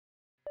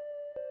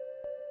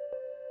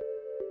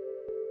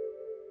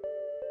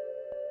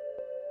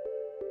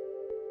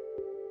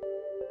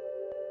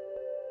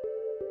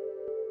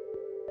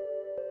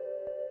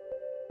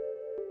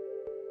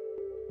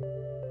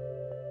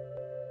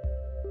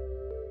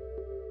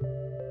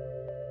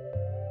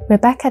We're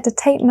back at the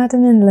Tate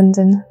Modern in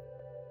London.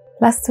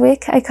 Last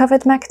week I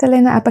covered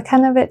Magdalena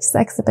Abakanović's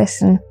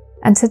exhibition,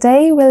 and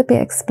today we'll be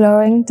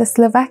exploring the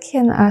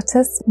Slovakian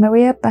artist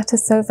Mária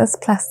Bartuszóvá's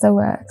plaster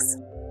works.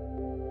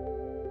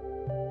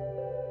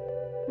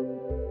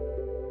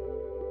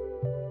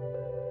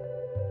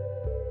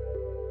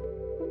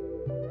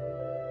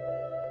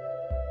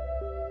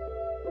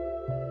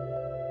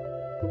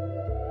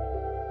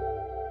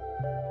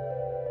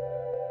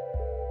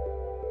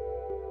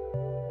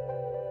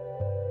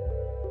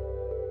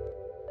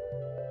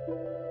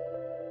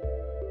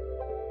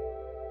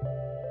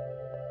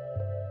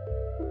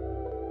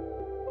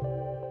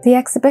 The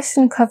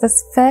exhibition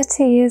covers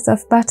 30 years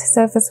of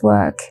Bartuszóvá's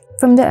work,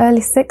 from the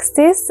early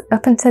 60s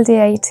up until the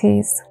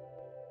 80s.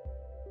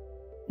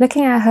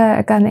 Looking at her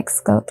organic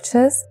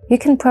sculptures, you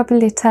can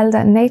probably tell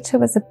that nature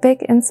was a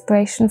big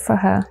inspiration for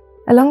her,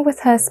 along with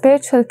her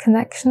spiritual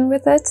connection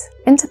with it,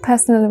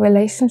 interpersonal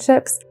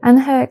relationships,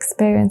 and her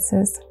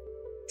experiences.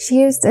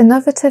 She used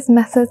innovative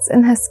methods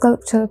in her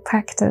sculptural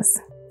practice.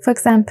 For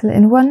example,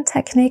 in one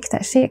technique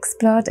that she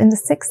explored in the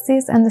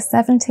 60s and the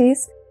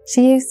 70s,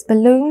 she used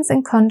balloons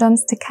and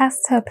condoms to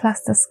cast her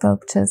plaster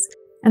sculptures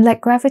and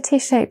let gravity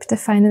shape the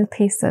final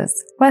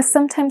pieces, while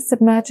sometimes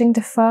submerging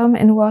the form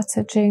in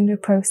water during the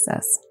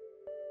process.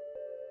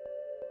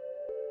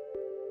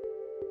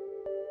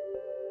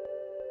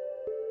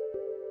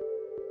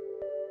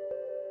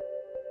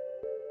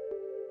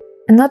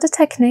 Another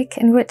technique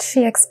in which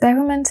she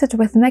experimented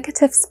with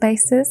negative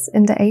spaces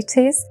in the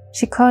 80s,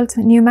 she called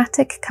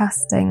pneumatic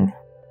casting.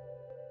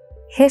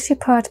 Here she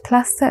poured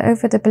plaster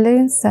over the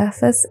balloon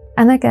surface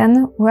and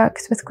again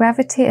worked with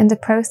gravity in the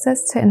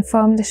process to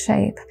inform the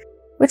shape,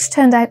 which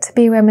turned out to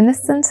be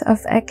reminiscent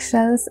of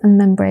eggshells and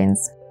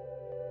membranes.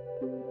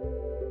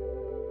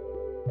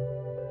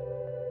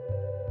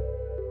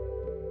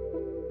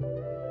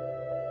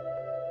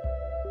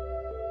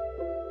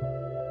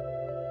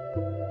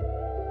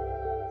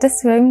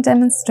 This room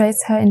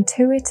demonstrates her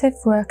intuitive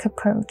work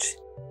approach.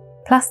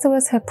 Plaster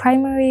was her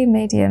primary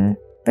medium,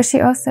 but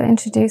she also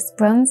introduced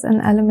bronze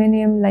and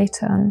aluminium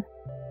later on.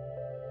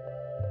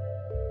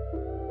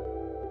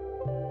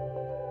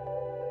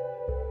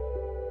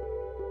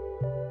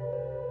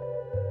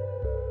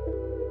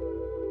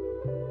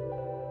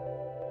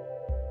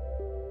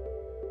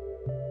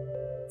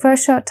 For a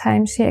short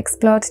time, she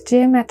explored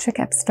geometric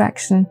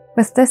abstraction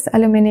with this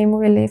aluminium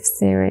relief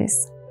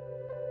series.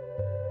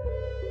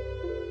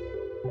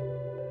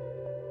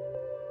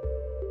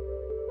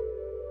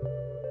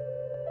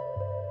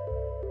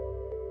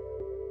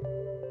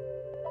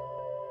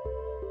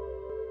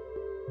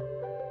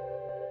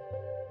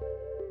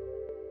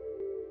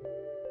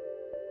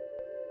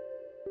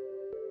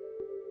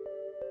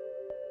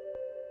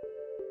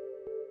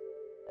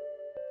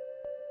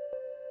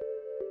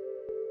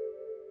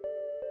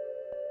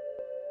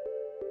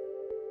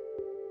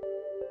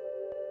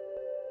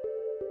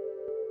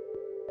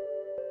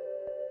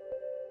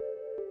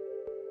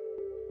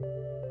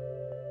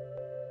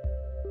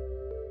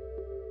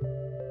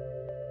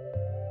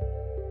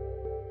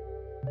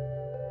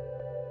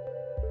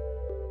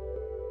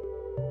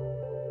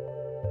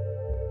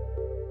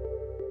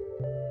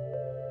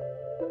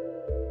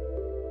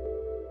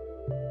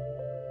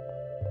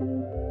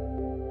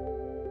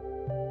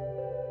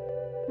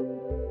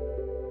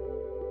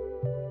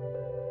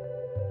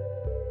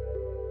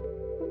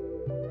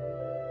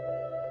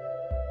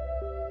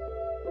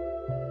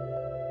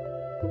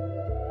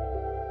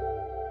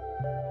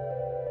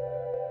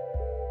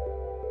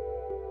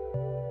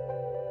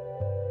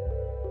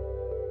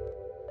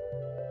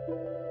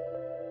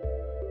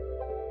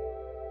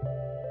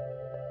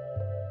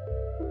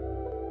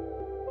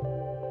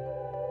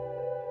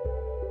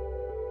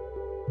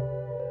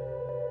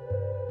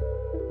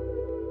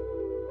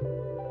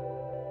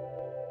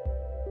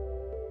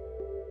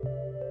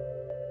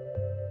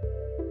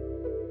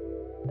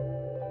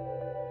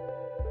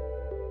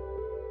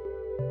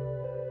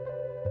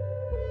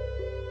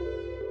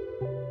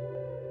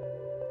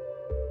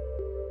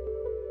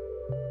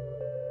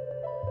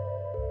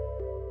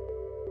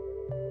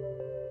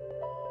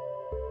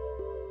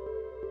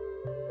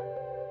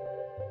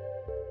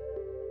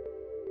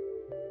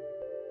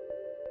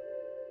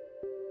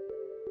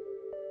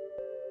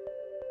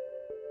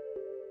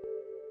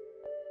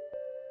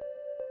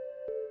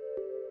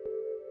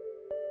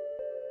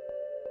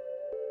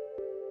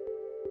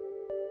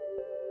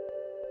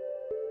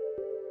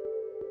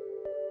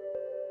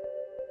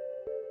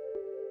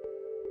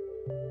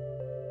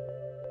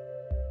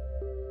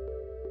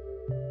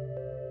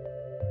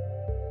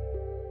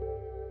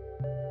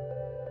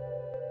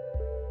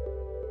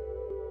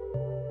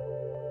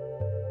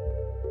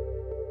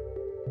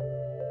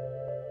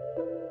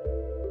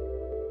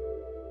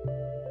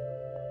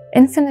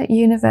 Infinite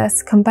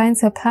Universe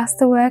combines her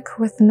plasterwork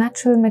with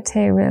natural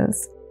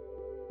materials.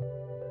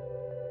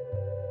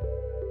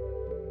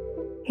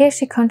 Here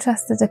she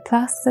contrasted the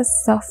plaster's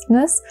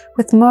softness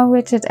with more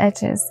rigid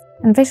edges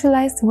and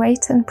visualized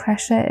weight and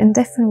pressure in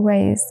different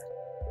ways.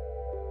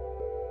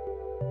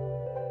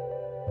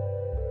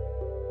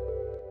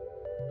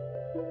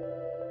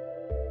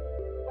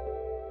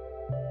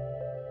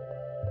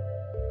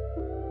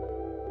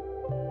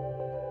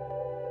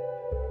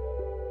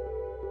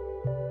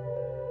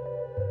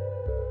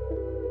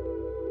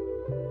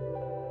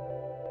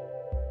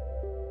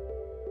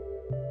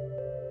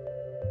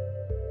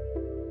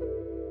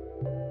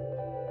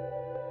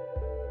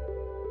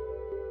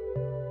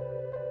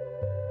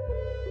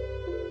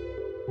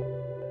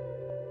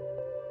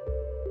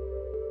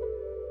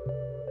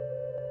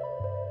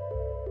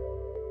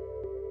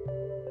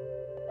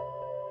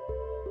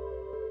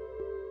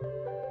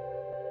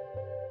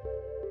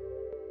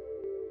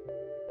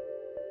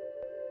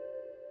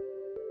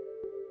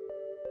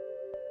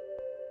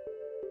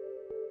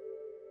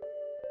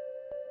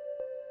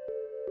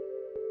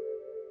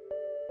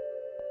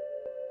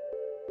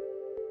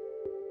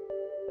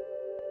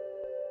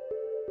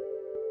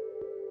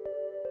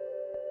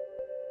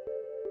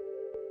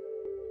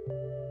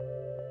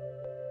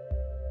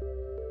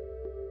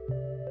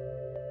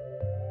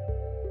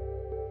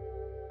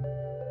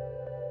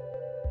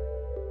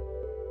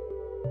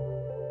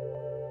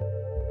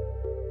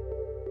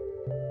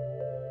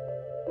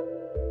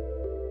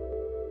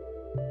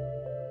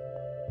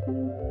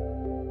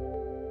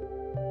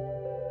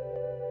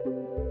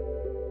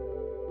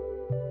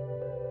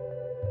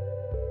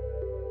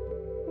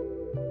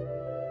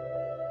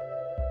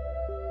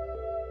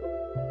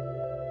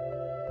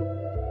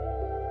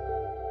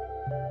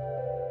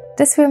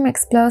 This room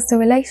explores the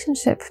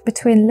relationship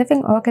between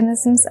living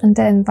organisms and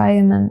their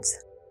environment.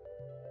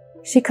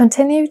 She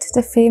continued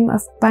the theme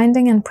of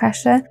binding and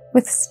pressure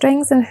with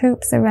strings and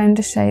hoops around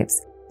the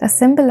shapes that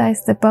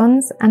symbolize the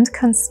bonds and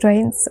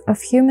constraints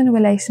of human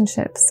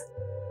relationships.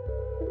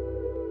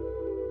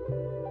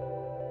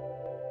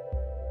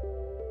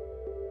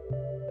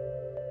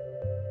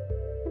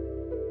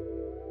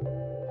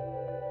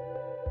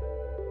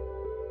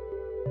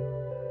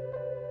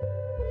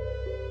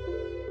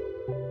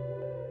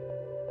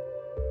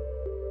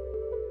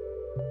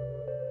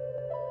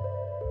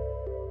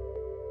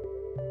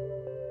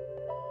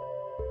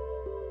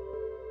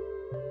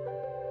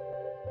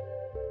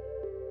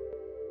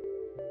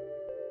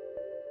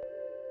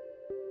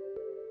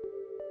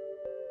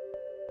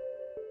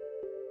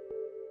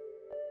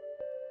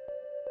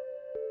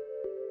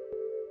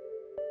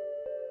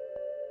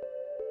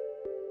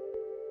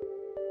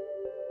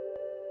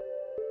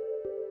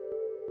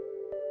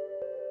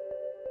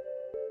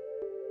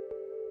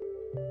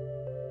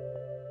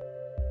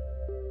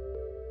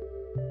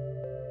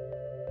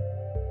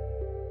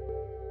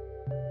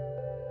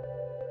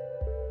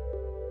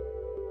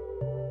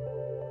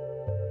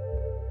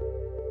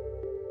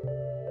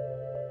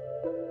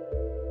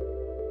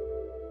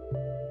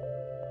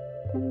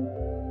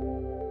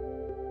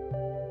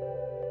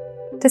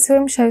 This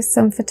room shows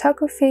some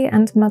photography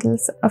and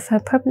models of her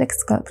public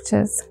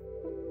sculptures.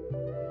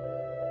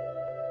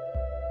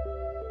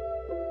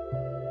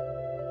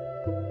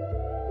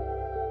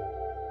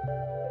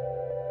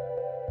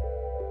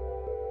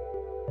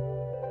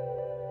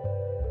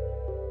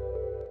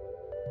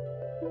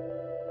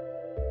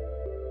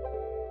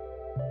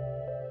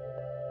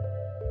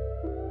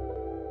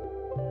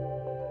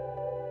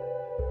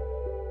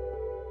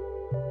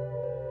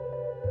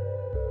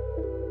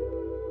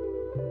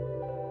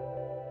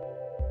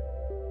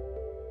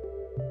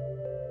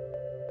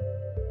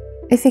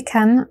 If you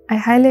can, I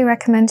highly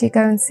recommend you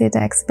go and see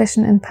the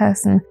exhibition in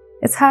person.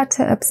 It's hard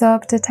to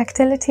absorb the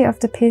tactility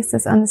of the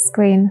pieces on the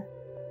screen.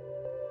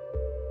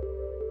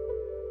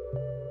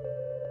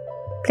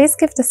 Please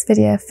give this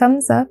video a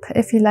thumbs up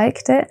if you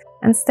liked it,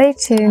 and stay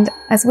tuned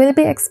as we'll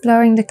be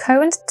exploring the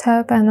current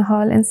turbine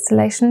hall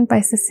installation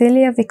by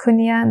Cecilia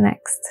Vicuña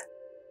next.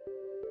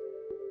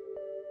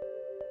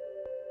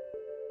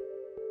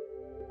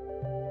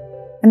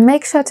 And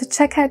make sure to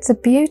check out the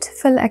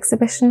beautiful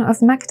exhibition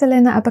of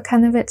Magdalena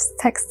Abakanowicz's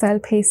textile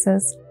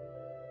pieces.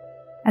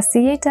 I'll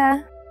see you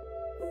there!